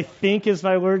 I think as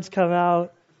my words come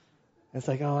out. It's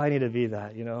like, oh, I need to be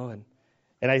that, And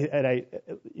I,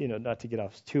 not to get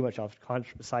off too much off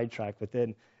sidetrack, but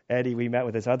then Eddie, we met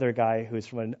with this other guy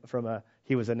who's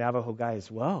he was a Navajo guy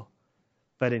as well,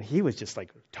 he was just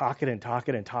like talking and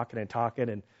talking and talking and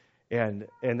talking, and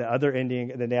the other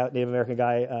Indian, the Native American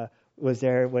guy was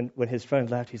there when his friend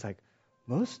left. He's like,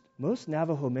 most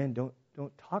Navajo men don't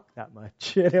talk that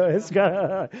much.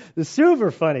 It's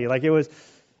super funny.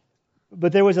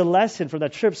 But there was a lesson from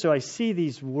that trip. So I see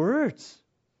these words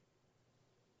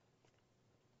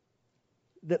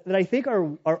that I think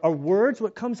are words,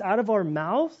 what comes out of our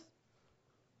mouth.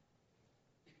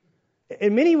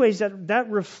 In many ways, that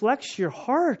reflects your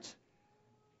heart.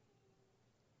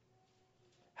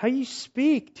 How you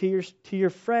speak to your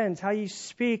friends, how you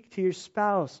speak to your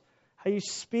spouse, how you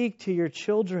speak to your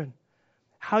children,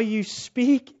 how you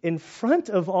speak in front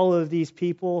of all of these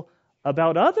people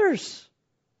about others.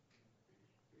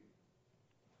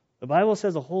 The Bible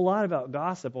says a whole lot about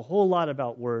gossip, a whole lot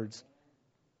about words.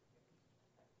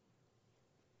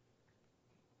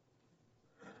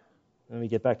 Let me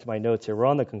get back to my notes here. We're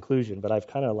on the conclusion, but I've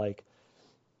kind of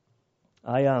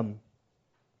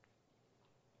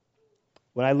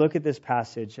when I look at this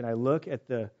passage and I look at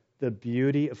the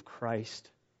beauty of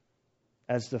Christ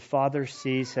as the Father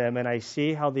sees him, and I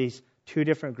see how these two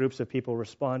different groups of people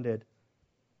responded,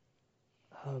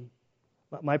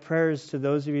 my prayer is to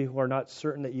those of you who are not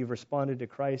certain that you've responded to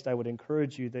Christ, I would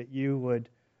encourage you that you would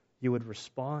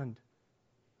respond.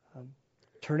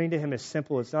 Turning to him is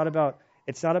simple. It's not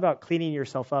about cleaning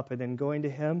yourself up and then going to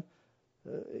him.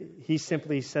 He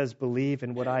simply says, believe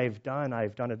in what I've done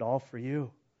it all for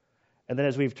you. And then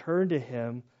as we've turned to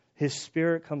him, his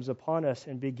Spirit comes upon us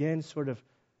and begins sort of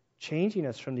changing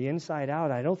us from the inside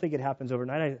out. I don't think it happens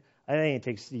overnight. I think it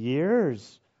takes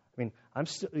years. I mean,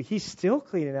 he's still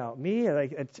cleaning out me.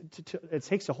 It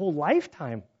takes a whole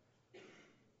lifetime.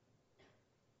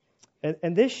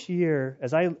 And this year,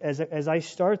 as I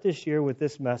start this year with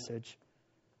this message,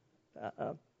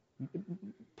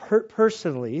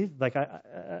 personally,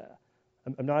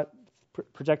 I'm not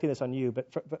projecting this on you,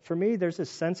 but for me, there's a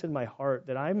sense in my heart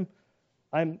that I'm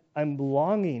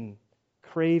longing,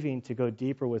 craving to go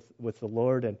deeper with the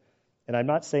Lord, and I'm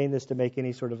not saying this to make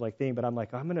any sort of thing, but I'm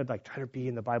going to try to be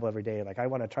in the Bible every day. I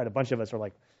want to try to. A bunch of us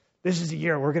are this is the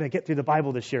year we're going to get through the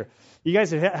Bible this year. You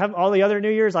guys have all the other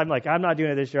New Years. I'm not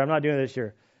doing it this year. I'm not doing it this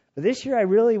year. But this year, I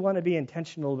really want to be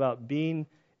intentional about being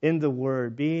in the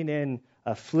Word, being in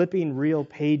flipping real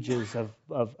pages of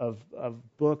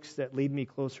books that lead me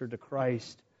closer to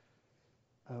Christ.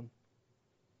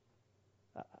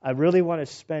 I really want to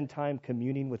spend time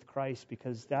communing with Christ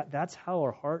because that's how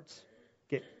our hearts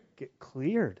get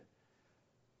cleared.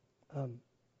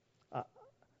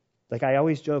 I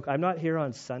always joke, I'm not here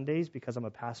on Sundays because I'm a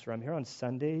pastor. I'm here on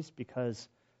Sundays because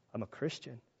I'm a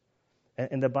Christian.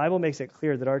 And the Bible makes it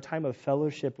clear that our time of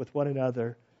fellowship with one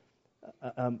another,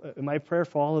 my prayer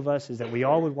for all of us is that we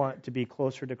all would want to be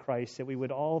closer to Christ, that we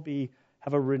would all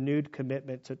have a renewed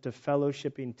commitment to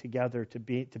fellowshipping together, to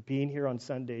being here on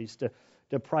Sundays, to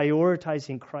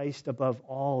prioritizing Christ above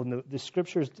all. And the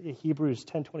scriptures, Hebrews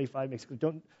 10:25 makes I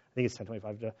think it's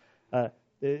 10:25.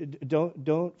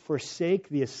 Don't forsake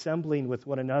the assembling with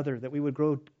one another, that we would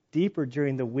grow deeper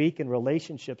during the week in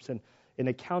relationships and in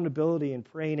accountability and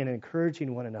praying and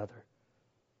encouraging one another.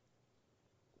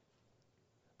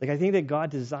 I think that God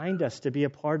designed us to be a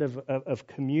part of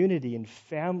community and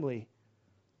family.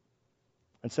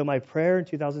 And so my prayer in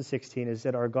 2016 is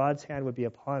that our God's hand would be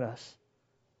upon us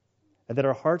and that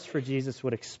our hearts for Jesus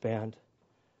would expand.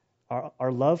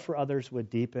 Our love for others would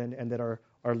deepen, and that our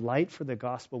light for the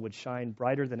gospel would shine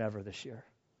brighter than ever this year.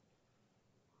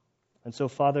 And so,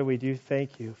 Father, we do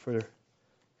thank you for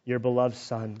your beloved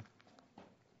Son.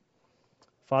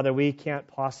 Father, we can't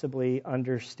possibly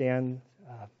understand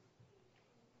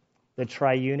the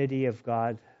triunity of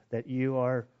God, that you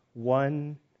are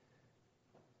one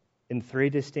in three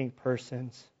distinct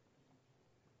persons.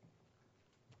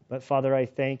 But Father, I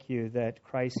thank you that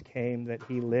Christ came, that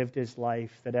he lived his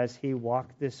life, that as he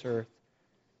walked this earth,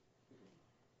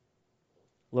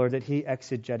 Lord, that he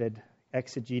exegeted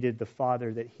the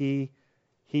Father, that he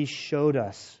showed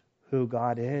us who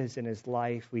God is in his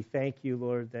life. We thank you,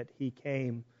 Lord, that he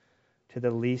came to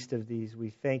the least of these. We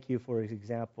thank you for his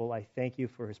example. I thank you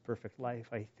for his perfect life.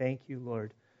 I thank you,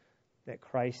 Lord, that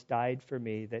Christ died for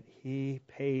me, that he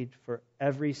paid for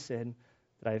every sin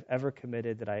that I've ever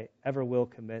committed, that I ever will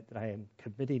commit, that I am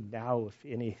committing now, if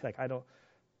any.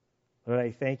 Lord,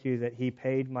 I thank you that he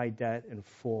paid my debt in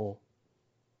full.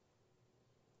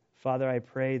 Father, I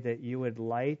pray that you would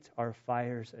light our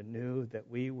fires anew, that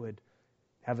we would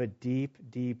have a deep,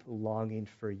 deep longing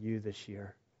for you this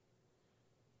year.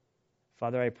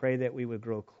 Father, I pray that we would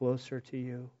grow closer to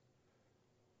you,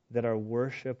 that our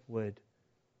worship would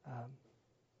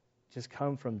just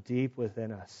come from deep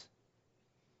within us.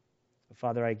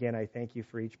 Father, again, I thank you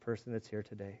for each person that's here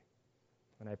today.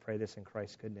 And I pray this in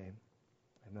Christ's good name.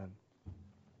 Amen.